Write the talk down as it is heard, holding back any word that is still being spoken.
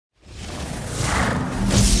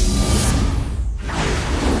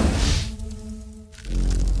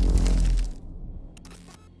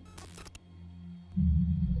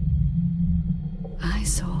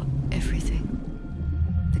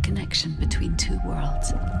two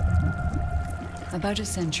worlds. About a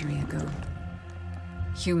century ago,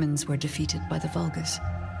 humans were defeated by the Vulgus,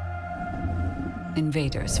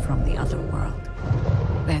 invaders from the other world.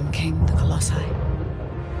 Then came the Colossi,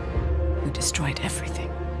 who destroyed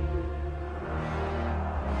everything.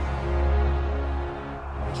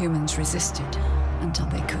 Humans resisted until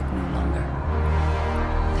they could no longer.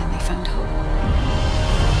 Then they found hope.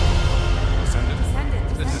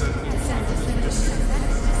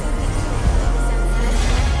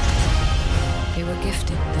 They were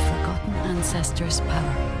gifted the forgotten ancestors'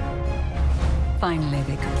 power. Finally,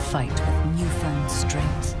 they could fight with newfound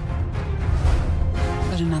strength.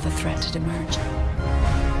 But another threat had emerged.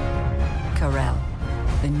 Karel,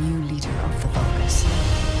 the new leader of the Vulgus.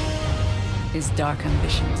 His dark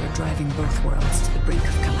ambitions are driving both worlds to the brink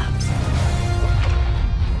of collapse.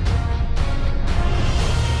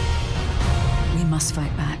 We must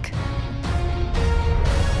fight back.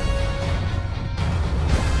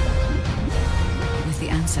 With the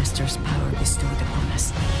ancestors' power bestowed upon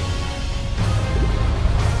us.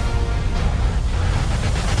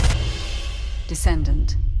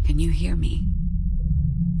 Descendant, can you hear me?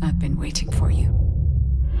 I've been waiting for you.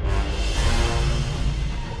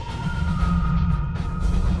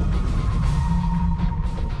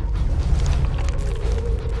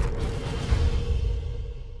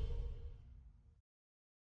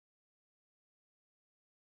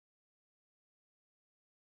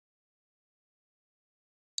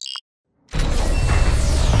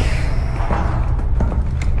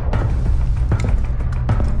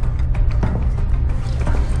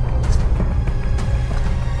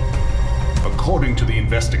 According to the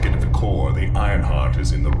investigative core, the Ironheart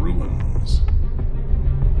is in the ruins.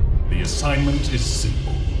 The assignment is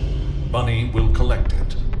simple. Bunny will collect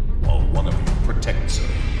it, while one of you protects her.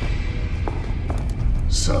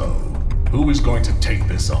 So, who is going to take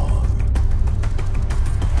this on?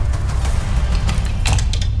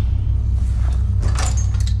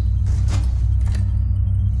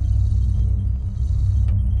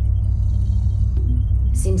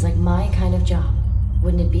 Seems like my kind of job.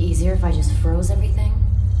 Wouldn't it be easier if I just froze everything?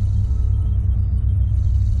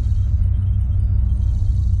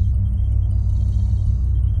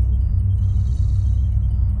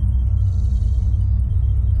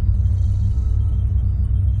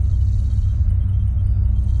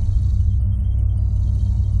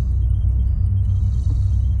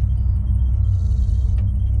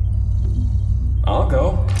 I'll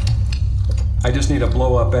go. I just need to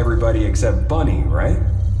blow up everybody except Bunny, right?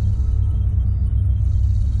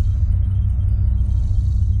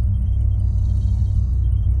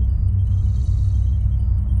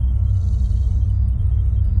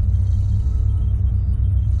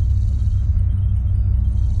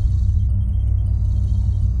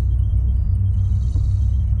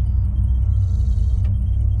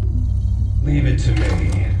 Leave it to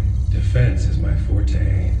me. Defense is my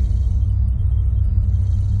forte.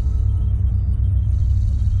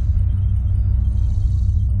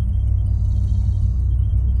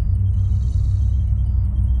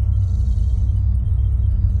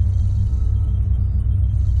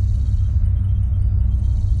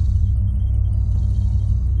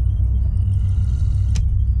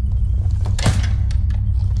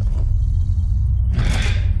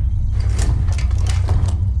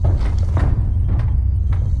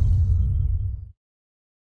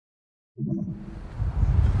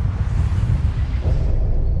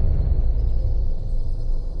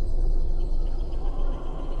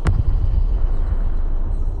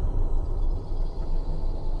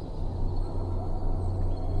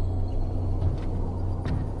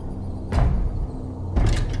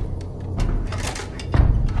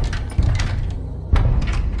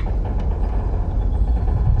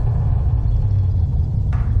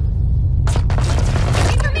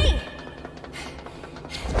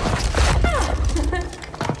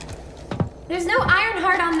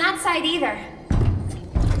 Either.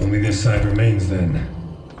 Only this side remains, then.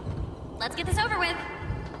 Let's get this over with.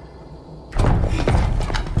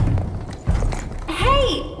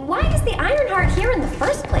 Hey, why is the Ironheart here in the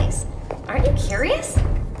first place? Aren't you curious?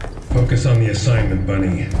 Focus on the assignment,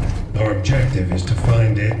 Bunny. Our objective is to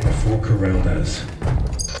find it before Karel does.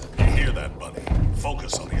 You hear that, Bunny?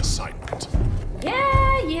 Focus on the assignment.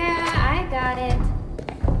 Yeah, I got it.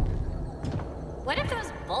 What if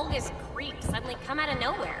those Vulgus creeps suddenly come out of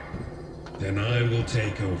nowhere? Then I will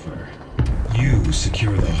take over. You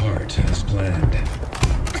secure the heart as planned.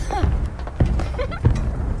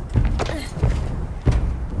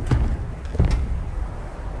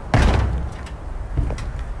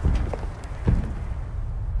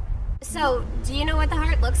 So, do you know what the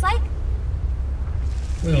heart looks like?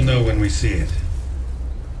 We'll know when we see it.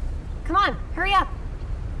 Come on, hurry up.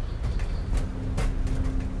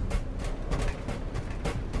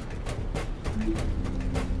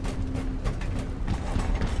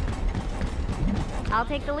 I'll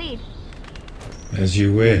take the lead. As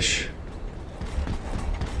you wish.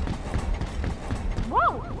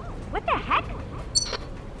 Whoa! What the heck?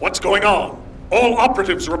 What's going on? All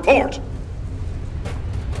operatives report!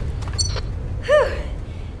 Whew.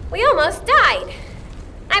 We almost died.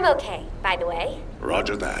 I'm okay, by the way.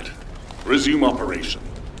 Roger that. Resume operation.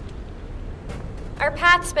 Our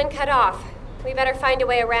path's been cut off. We better find a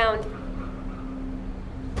way around.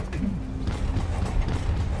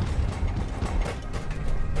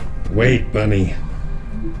 Wait, Bunny.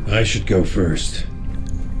 I should go first.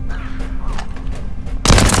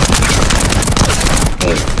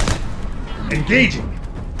 Engaging!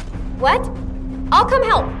 What? I'll come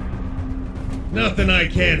help. Nothing I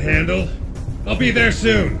can't handle. I'll be there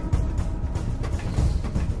soon.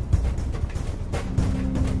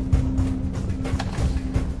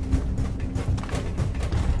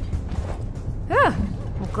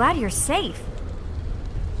 I'm glad you're safe.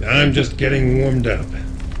 I'm just getting warmed up.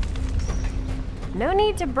 No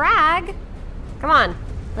need to brag. Come on,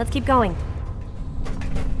 let's keep going.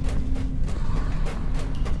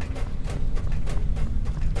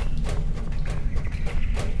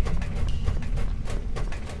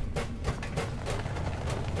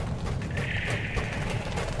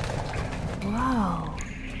 Whoa.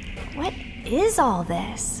 What is all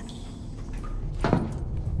this?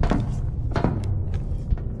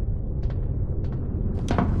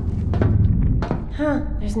 Huh,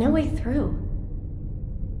 there's no way through.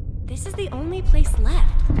 This is the only place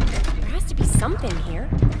left. There has to be something here.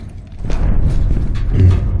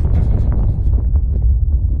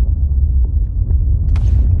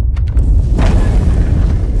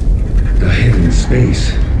 A hidden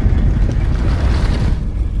space.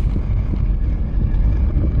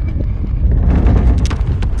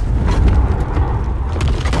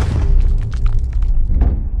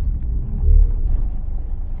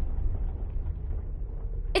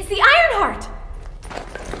 It's the Ironheart!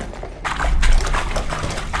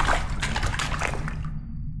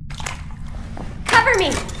 Cover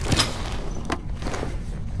me!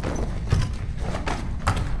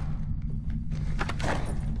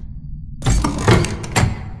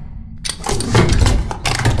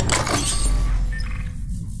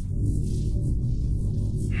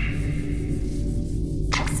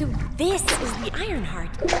 So this is the Ironheart.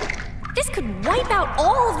 This could wipe out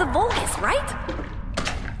all of the Vulgus, right?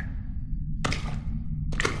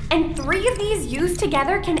 And 3 of these used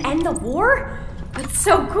together can end the war? That's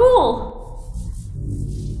so cool!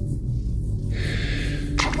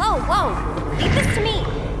 Whoa, whoa! Leave this to me!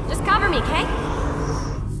 Just cover me, okay?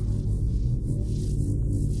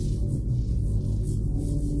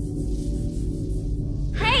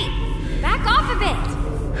 Hey! Back off a bit!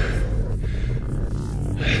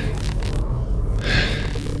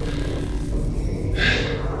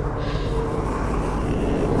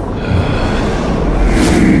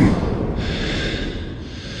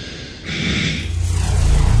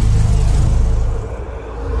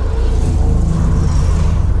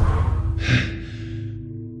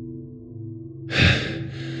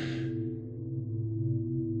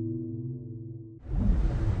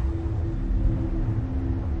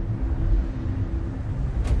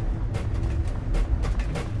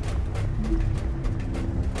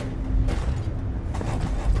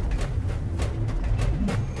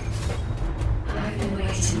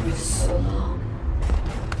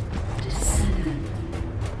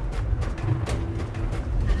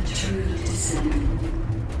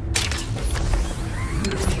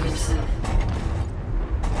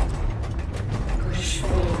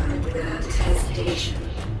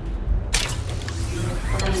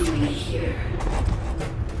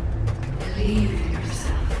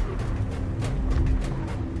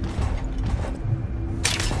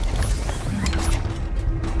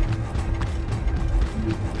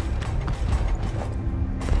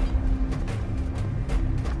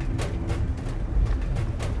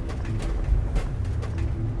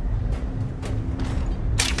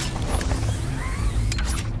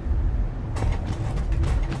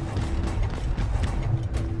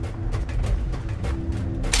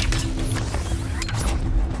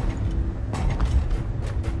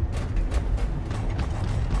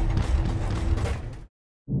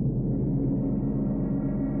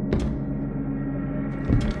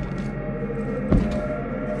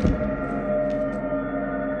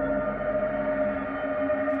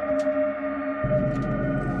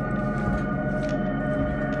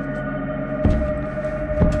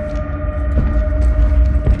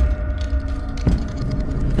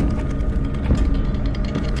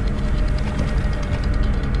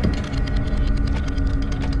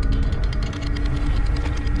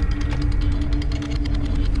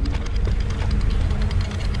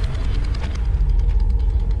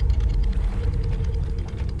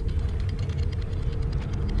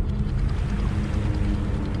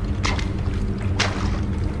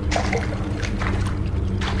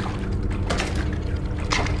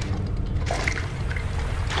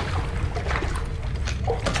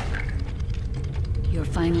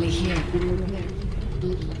 Finally here.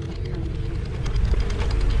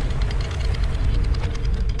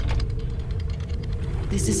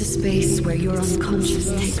 This is a space where your unconscious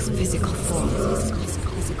takes physical form.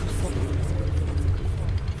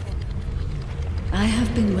 I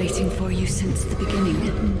have been waiting for you since the beginning.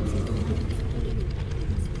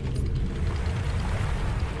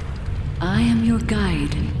 I am your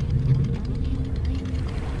guide.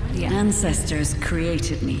 The ancestors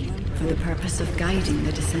created me for the purpose of guiding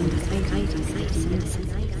the descendants.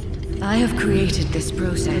 I have created this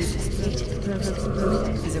process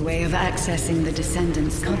as a way of accessing the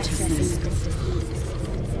descendants' consciousness.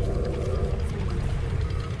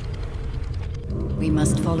 We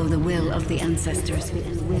must follow the will of the ancestors.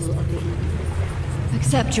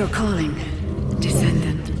 Accept your calling,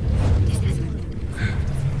 descendant.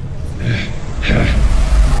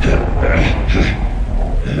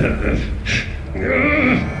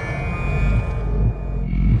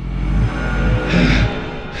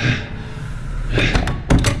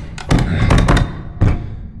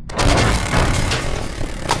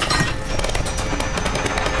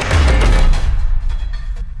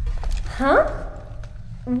 Huh?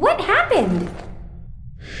 What happened?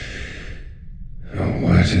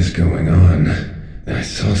 What is going on? I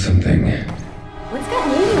saw something. What's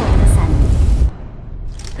gotten into you all of a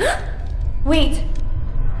sudden? Wait!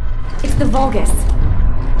 It's the Vulgus.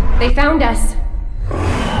 They found us.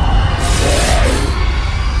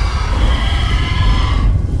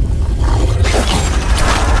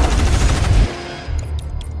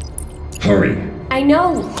 Hurry! I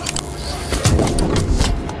know!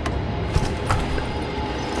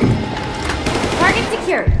 Target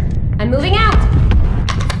secured. I'm moving out!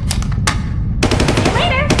 See you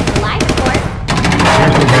later! Alive, of course!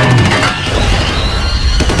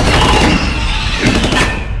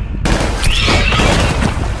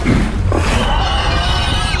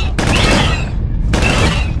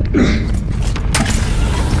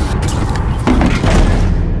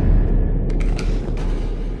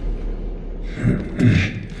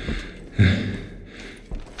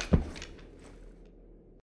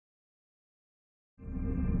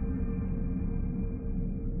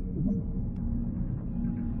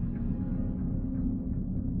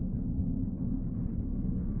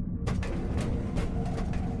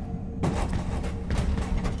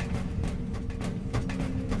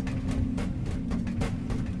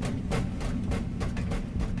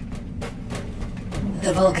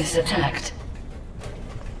 The Vulgus attacked.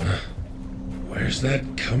 Where's that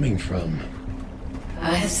coming from?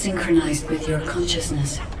 I have synchronized with your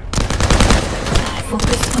consciousness.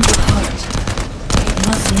 Focus on the heart. It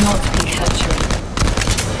must not be captured.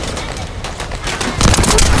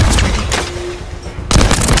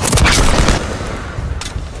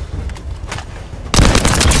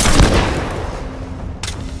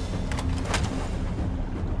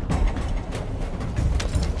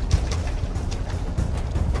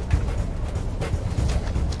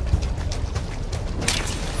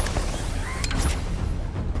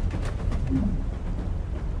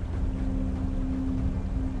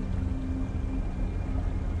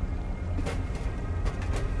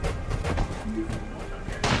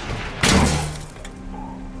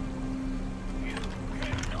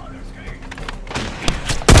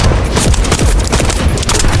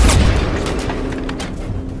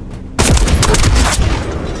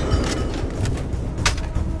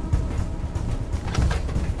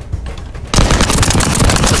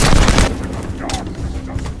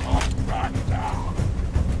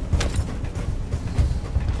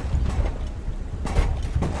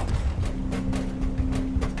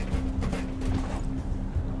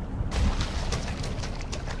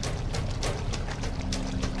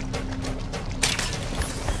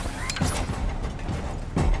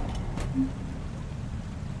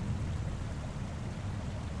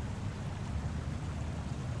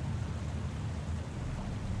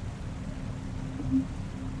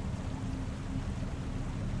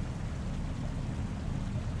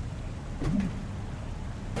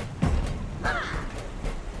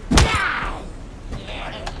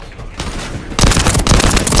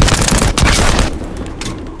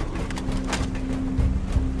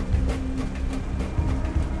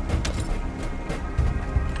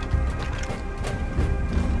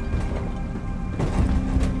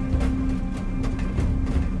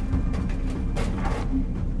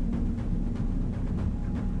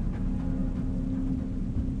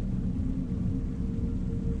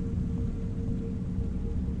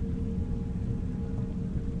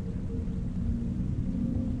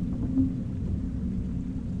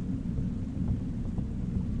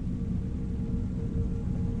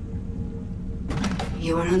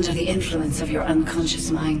 You are under the influence of your unconscious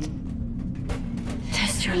mind.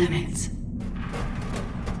 Test your limits.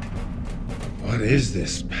 What is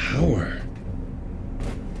this power?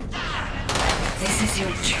 This is your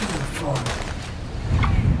true form.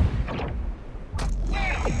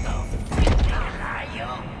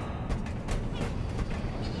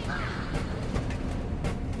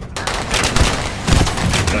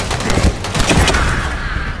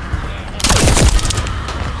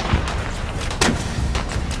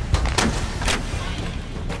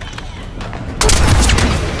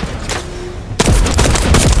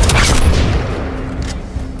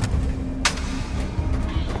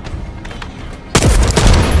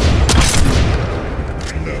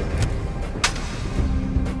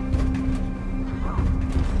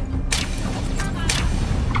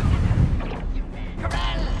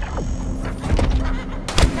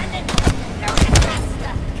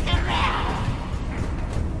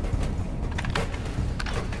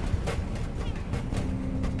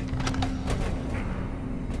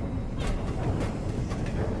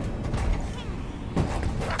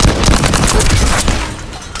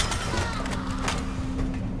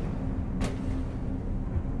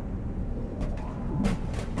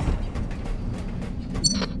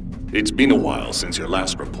 It's been a while since your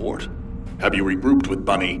last report. Have you regrouped with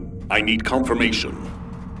Bunny? I need confirmation.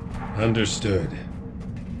 Understood.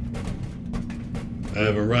 I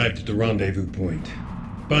have arrived at the rendezvous point.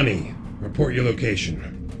 Bunny, report your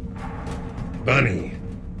location. Bunny,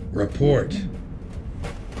 report.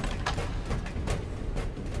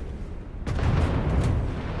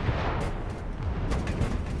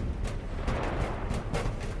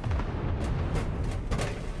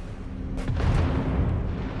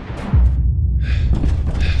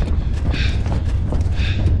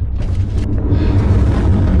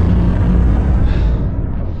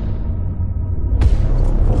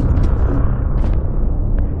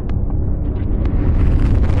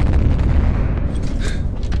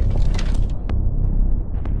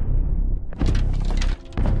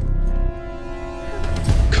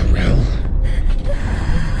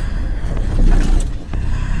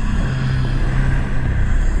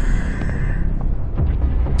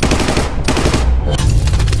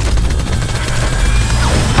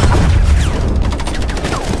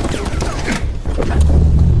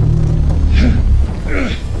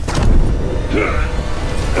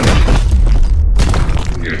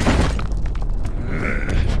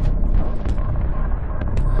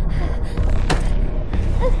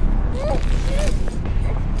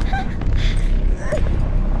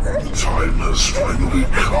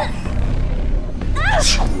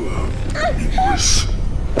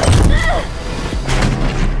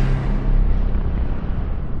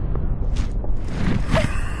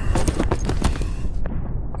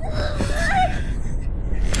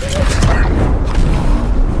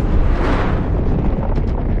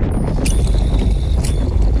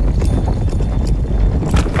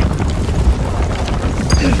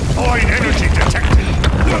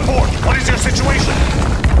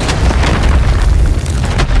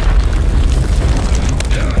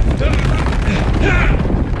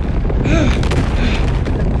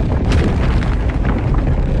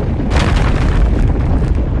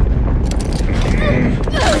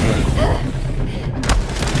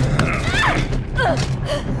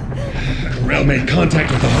 Made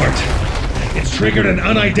contact with the heart. It's triggered an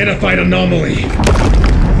unidentified anomaly.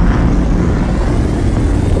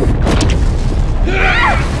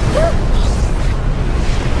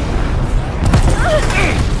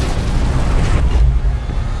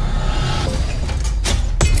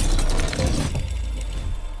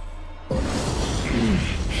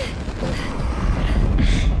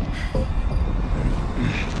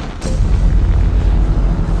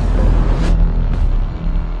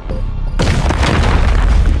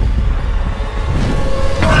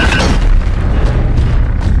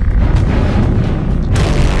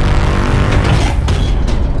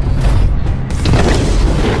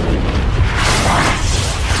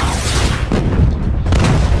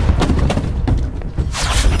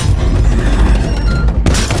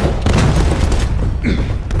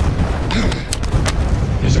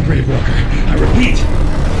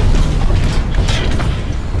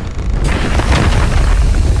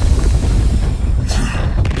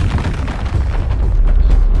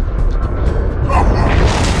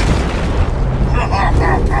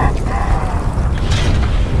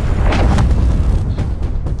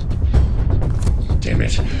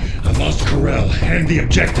 The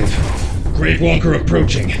objective. Gravewalker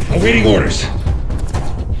approaching. Awaiting orders.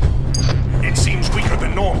 It seems weaker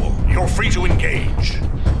than normal. You're free to engage.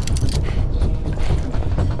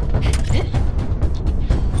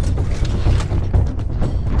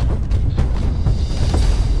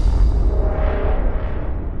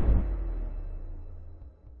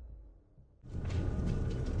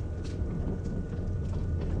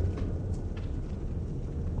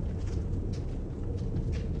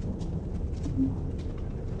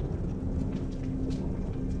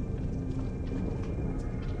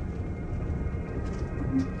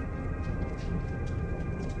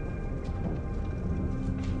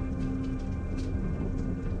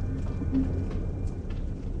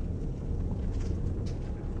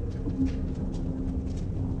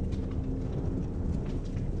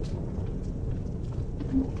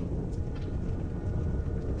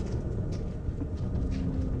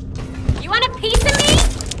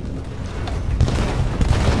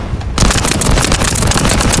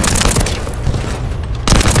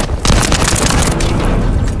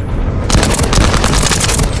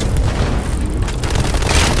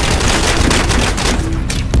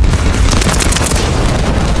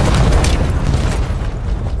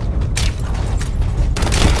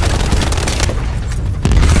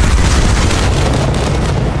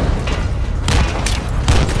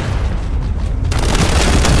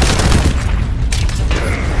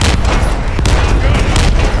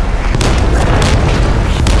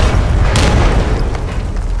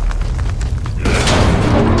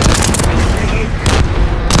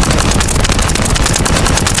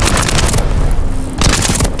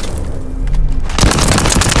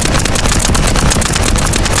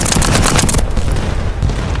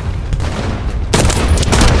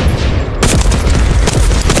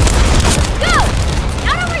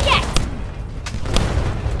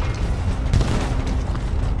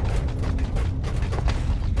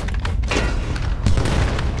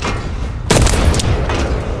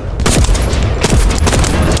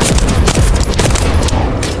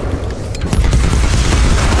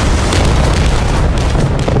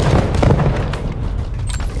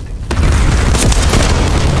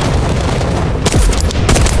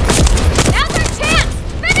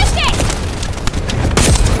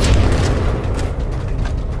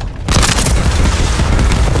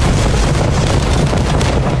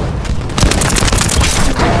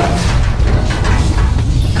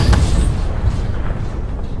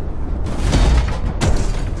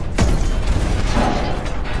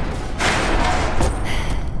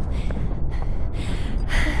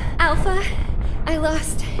 Alpha, I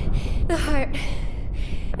lost the heart.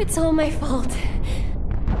 It's all my fault.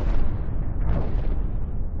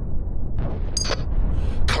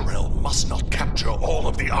 Must not capture all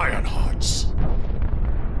of the Iron Hearts.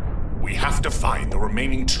 We have to find the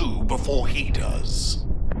remaining 2 before he does.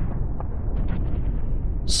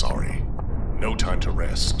 Sorry, no time to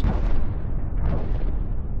rest.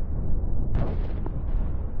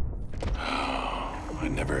 I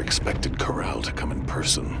never expected Corral to come in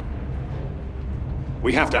person.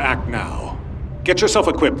 We have to act now. Get yourself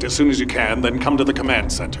equipped as soon as you can, then come to the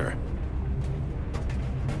command center.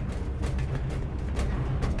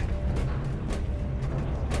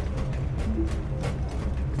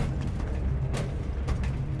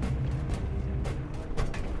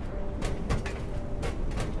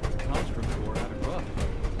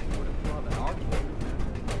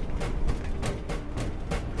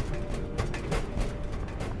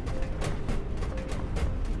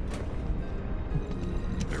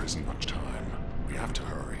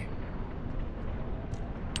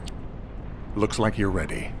 Looks like you're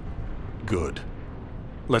ready. Good.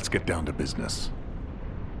 Let's get down to business.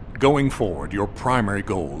 Going forward, your primary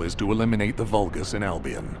goal is to eliminate the Vulgus in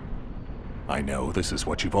Albion. I know this is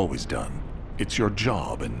what you've always done. It's your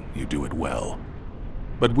job, and you do it well.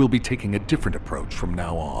 But we'll be taking a different approach from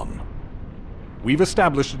now on. We've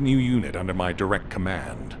established a new unit under my direct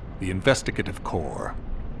command, the Investigative Corps.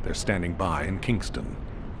 They're standing by in Kingston.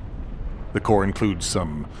 The Corps includes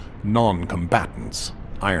some non-combatants,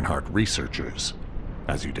 Ironheart researchers.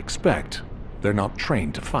 As you'd expect, they're not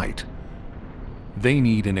trained to fight. They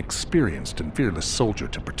need an experienced and fearless soldier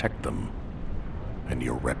to protect them. And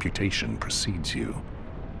your reputation precedes you.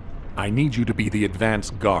 I need you to be the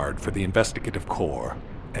advance guard for the Investigative Corps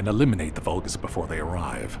and eliminate the Vulgus before they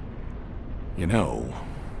arrive. You know,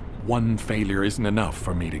 one failure isn't enough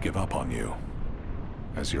for me to give up on you.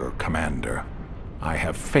 As your commander, I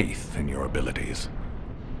have faith in your abilities.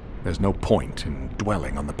 There's no point in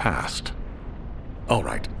dwelling on the past. All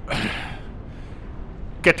right.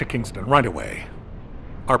 Get to Kingston right away.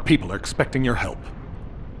 Our people are expecting your help.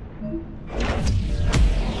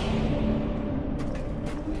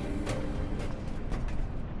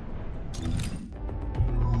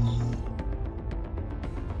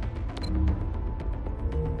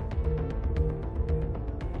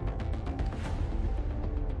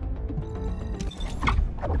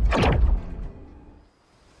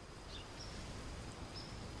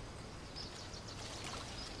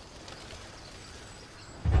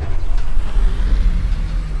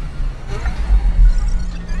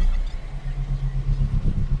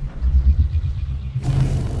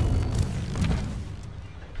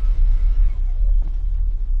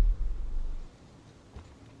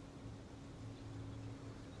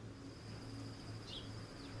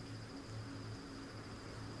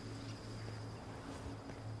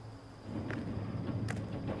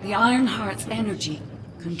 The Ironheart's energy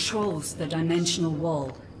controls the dimensional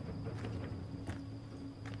wall.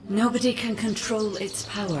 Nobody can control its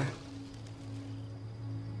power.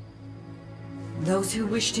 Those who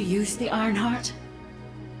wish to use the Ironheart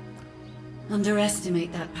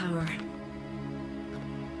underestimate that power.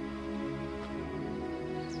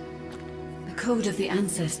 The code of the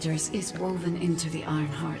ancestors is woven into the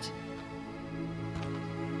Ironheart.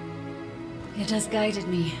 It has guided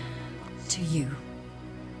me to you.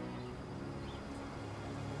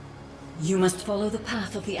 You must follow the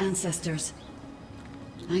path of the ancestors.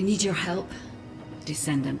 I need your help,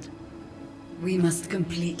 Descendant. We must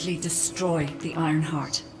completely destroy the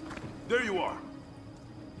Ironheart. There you are.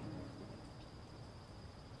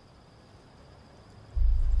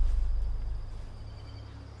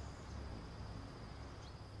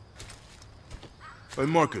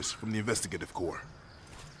 I'm Marcus from the Investigative Corps.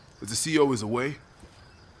 As the CO is away,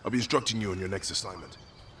 I'll be instructing you on your next assignment.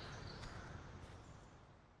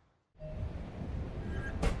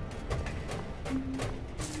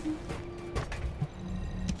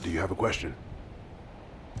 Do you have a question?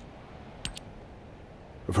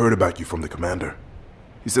 I've heard about you from the commander.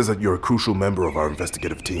 He says that you're a crucial member of our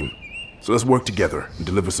investigative team. So let's work together and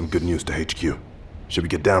deliver some good news to HQ. Should we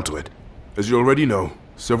get down to it? As you already know,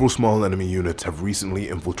 several small enemy units have recently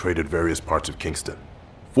infiltrated various parts of Kingston.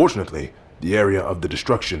 Fortunately, the area of the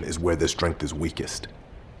destruction is where their strength is weakest.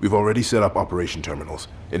 We've already set up operation terminals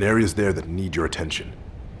in areas there that need your attention.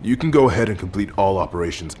 You can go ahead and complete all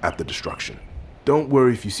operations at the destruction. Don't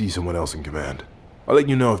worry if you see someone else in command. I'll let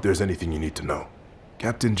you know if there's anything you need to know.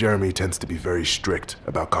 Captain Jeremy tends to be very strict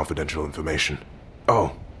about confidential information.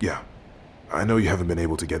 Oh, yeah. I know you haven't been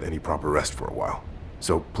able to get any proper rest for a while.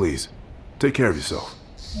 So please, take care of yourself.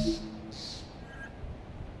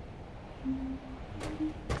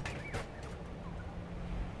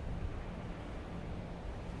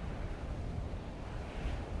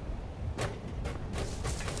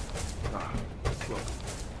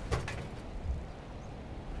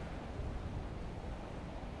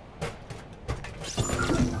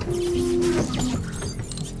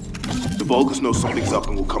 Vulgus know something's up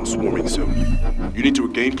and will come swarming soon. You need to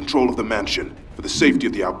regain control of the mansion for the safety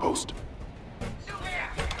of the outpost.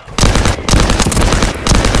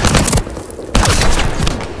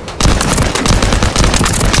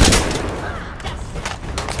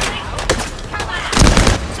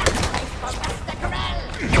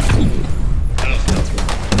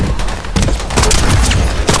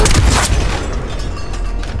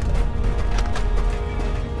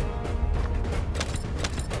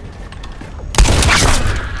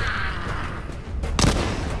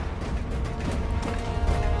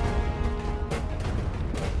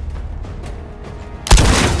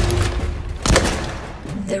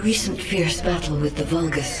 The recent fierce battle with the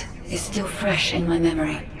Vulgus is still fresh in my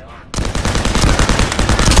memory.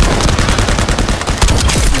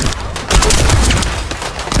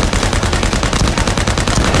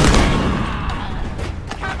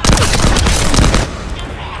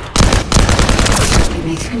 It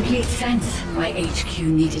makes complete sense why HQ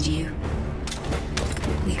needed you.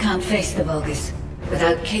 We can't face the Vulgus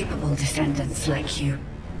without capable descendants like you.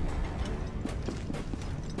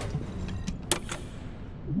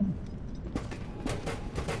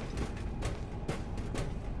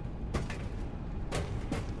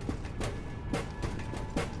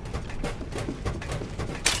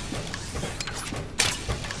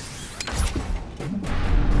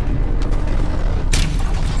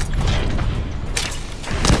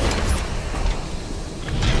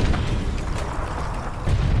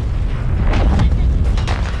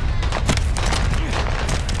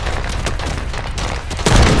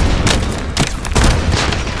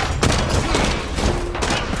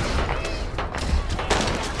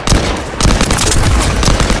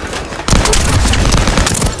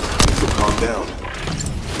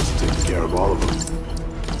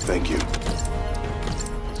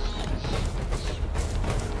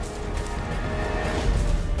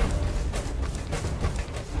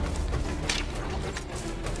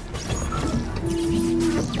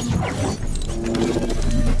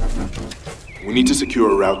 We need to secure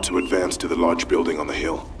a route to advance to the large building on the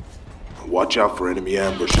hill. Watch out for enemy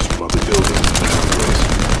ambushes from other buildings and pathways.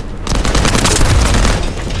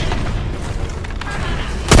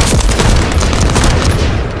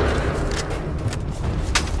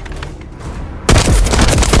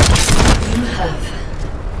 You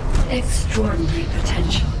have extraordinary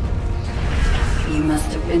potential. You must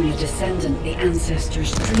have been a descendant the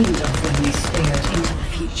ancestors dreamed of when they stared into the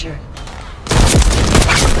future.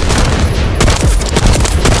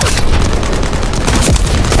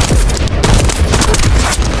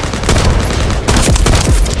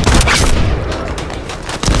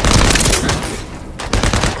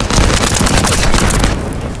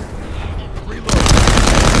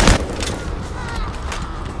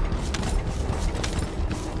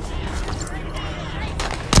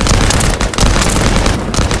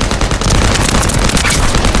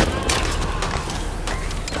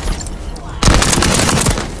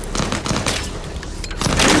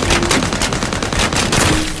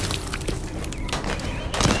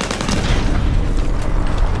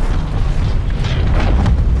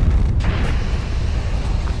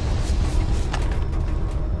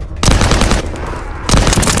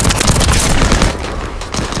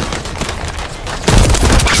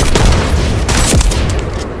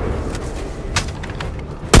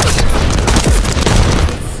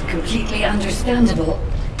 Understandable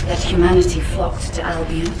that humanity flocked to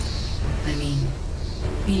Albion. I mean,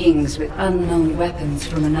 beings with unknown weapons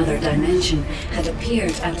from another dimension had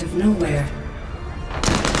appeared out of nowhere.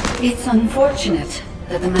 It's unfortunate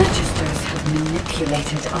that the Magisters have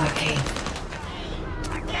manipulated Arcane.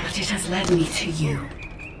 But it has led me to you.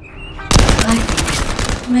 I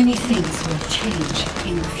think many things will change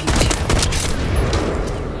in the future.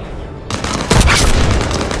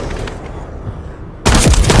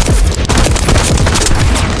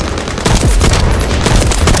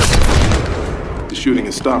 Shooting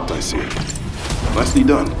has stopped, I see. Nicely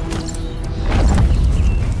done.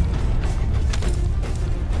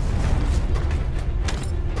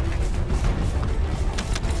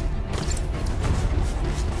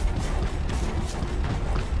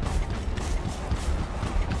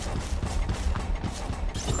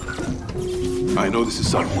 I know this is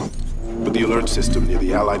subtle, but the alert system near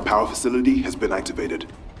the Allied power facility has been activated.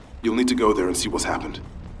 You'll need to go there and see what's happened.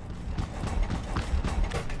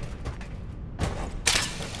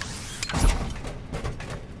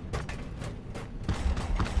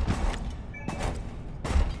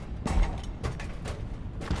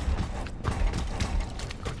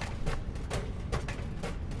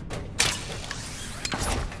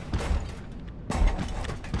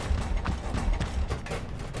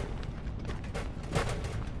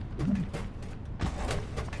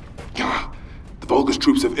 Vulgus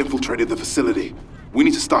troops have infiltrated the facility. We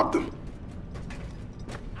need to stop them.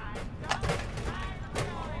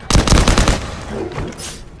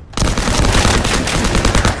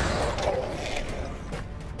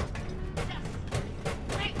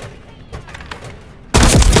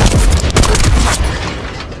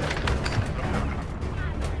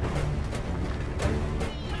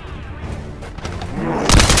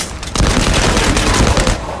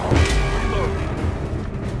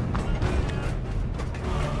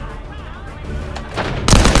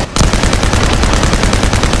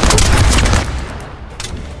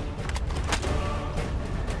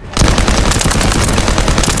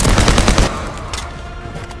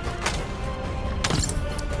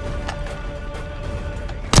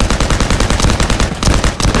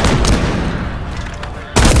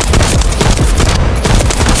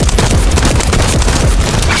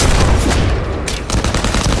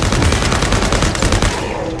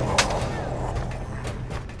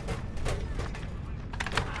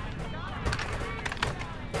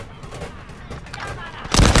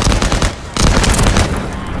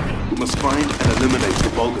 Find and eliminate the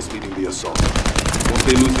Vulgus leading the assault. Once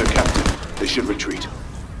they lose their captain, they should retreat.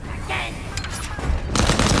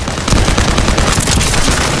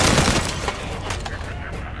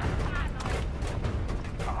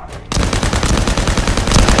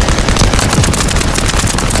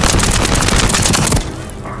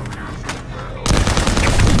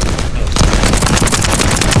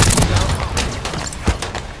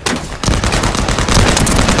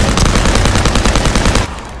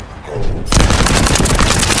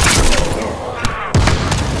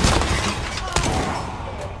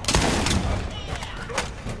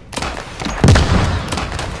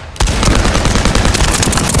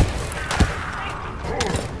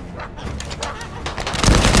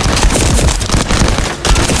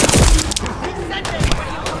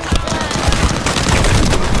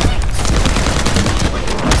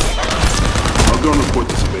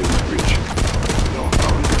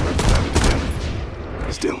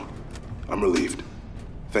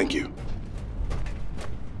 Thank you.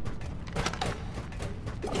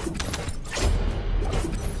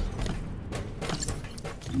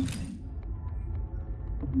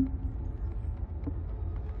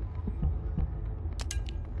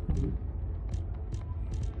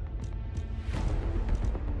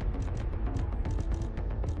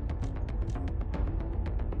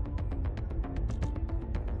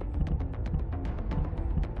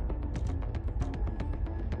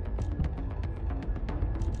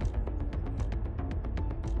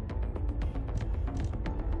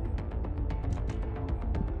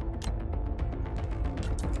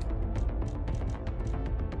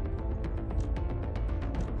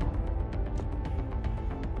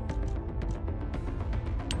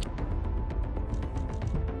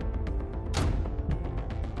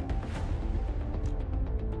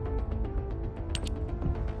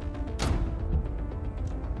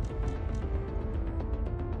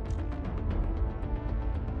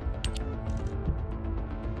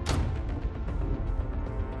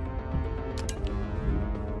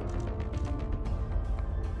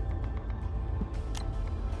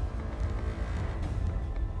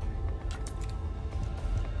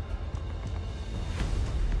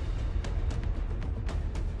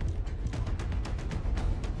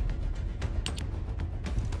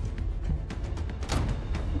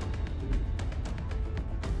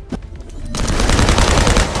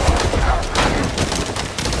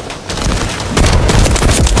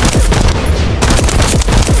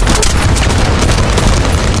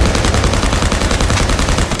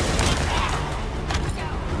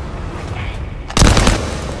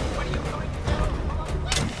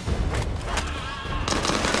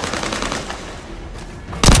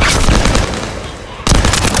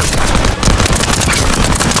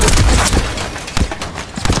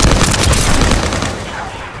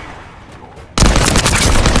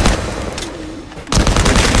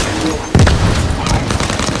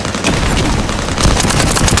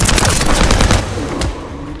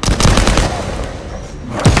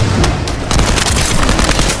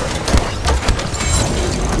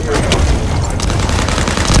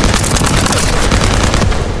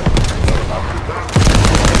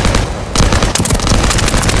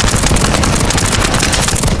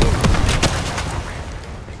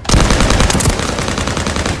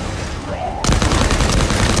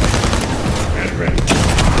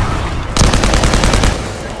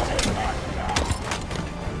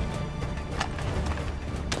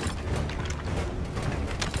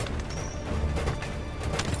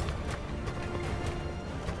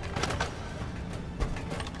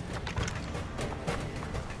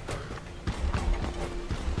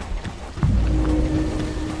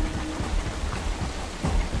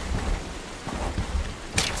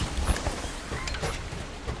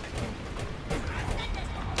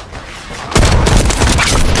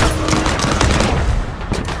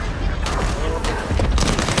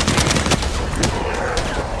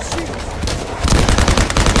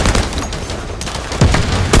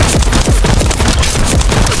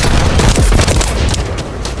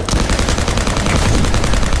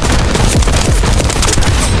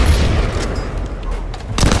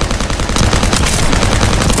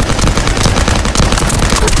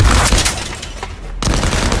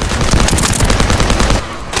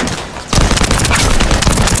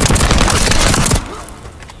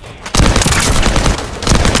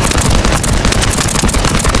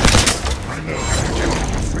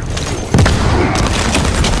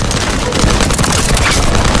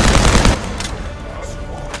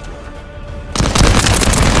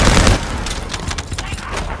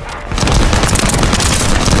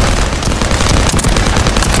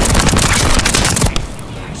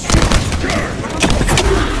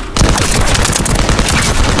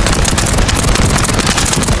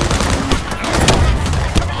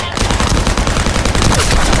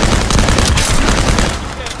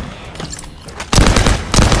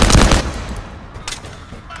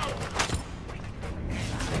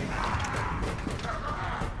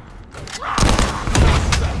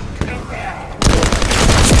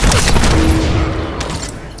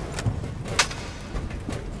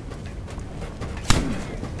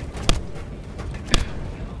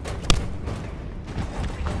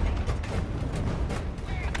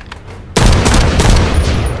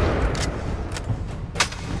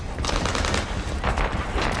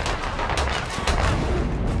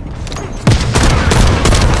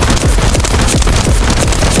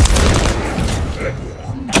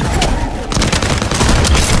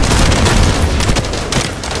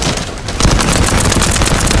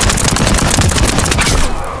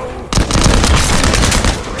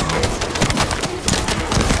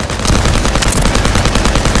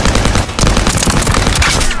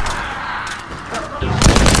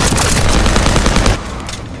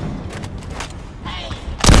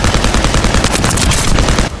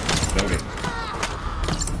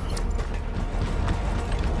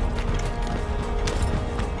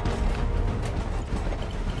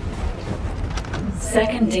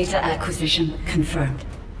 Second data acquisition confirmed.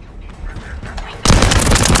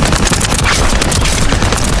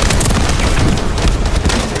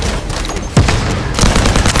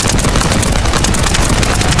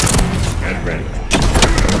 Get ready.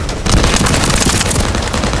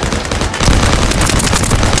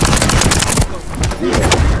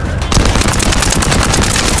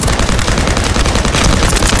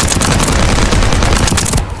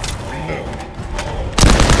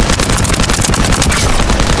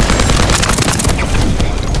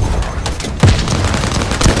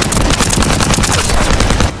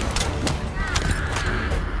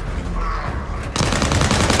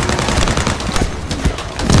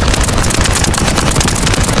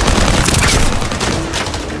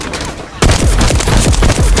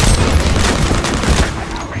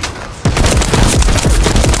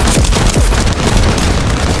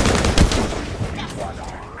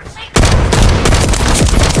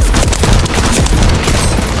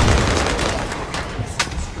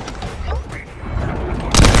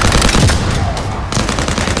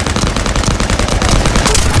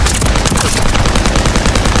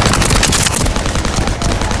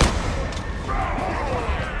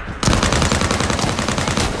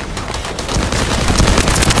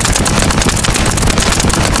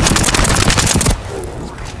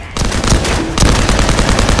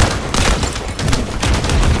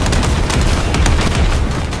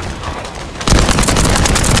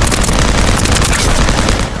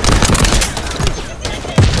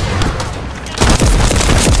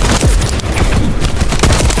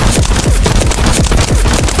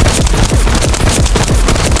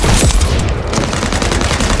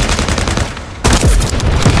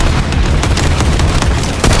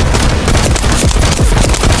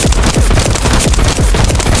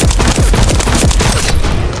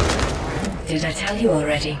 Did I tell you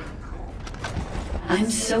already? I'm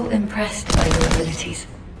so impressed by your abilities,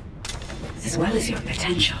 as well as your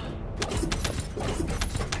potential.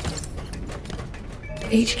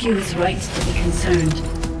 HQ is right to be concerned,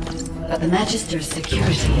 but the Magister's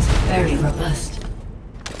security is very robust.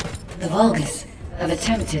 The Vulgus have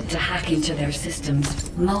attempted to hack into their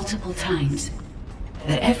systems multiple times,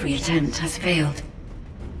 but every attempt has failed.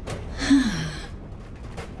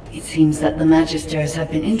 It seems that the Magisters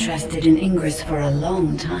have been interested in Ingris for a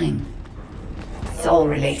long time. It's all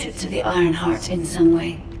related to the Ironheart in some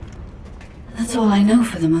way. That's all I know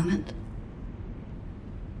for the moment.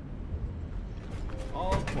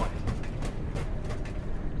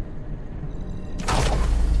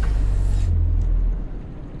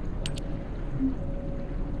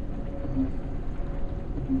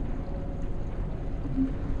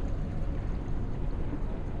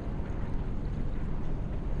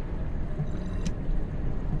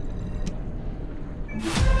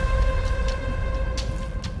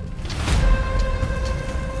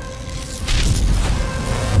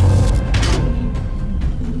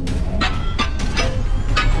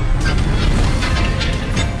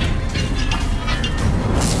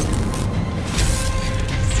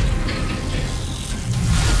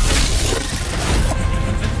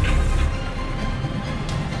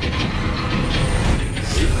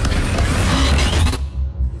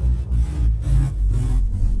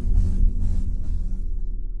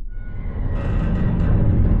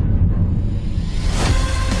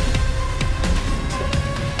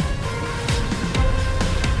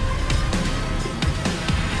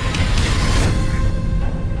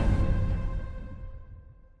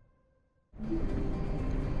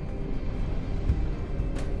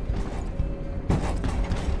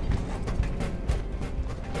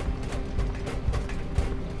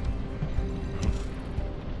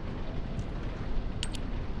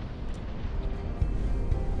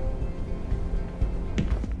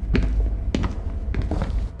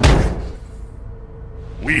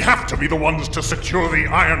 We have to be the ones to secure the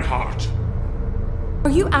Ironheart. Are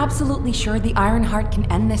you absolutely sure the Ironheart can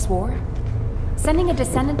end this war? Sending a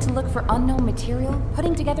Descendant to look for unknown material?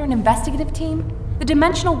 Putting together an investigative team? The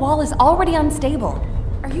dimensional wall is already unstable.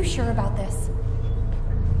 Are you sure about this?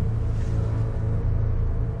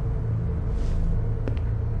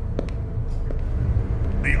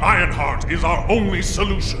 The Ironheart is our only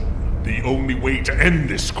solution. The only way to end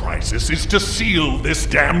this crisis is to seal this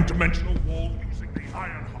damned dimensional wall using the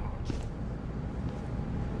Ironheart.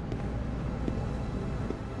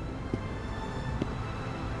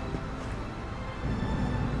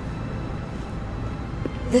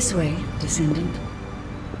 This way, Descendant.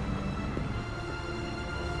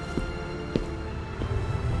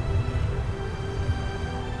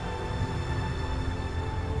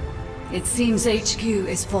 It seems HQ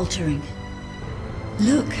is faltering.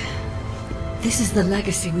 Look, this is the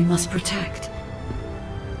legacy we must protect.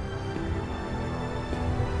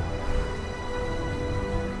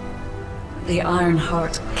 The Iron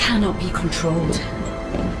Heart cannot be controlled.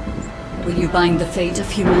 Will you bind the fate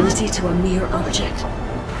of humanity to a mere object?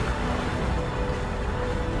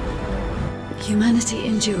 Humanity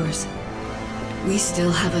endures. We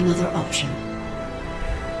still have another option.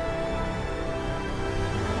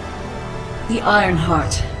 The Iron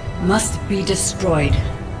Heart must be destroyed.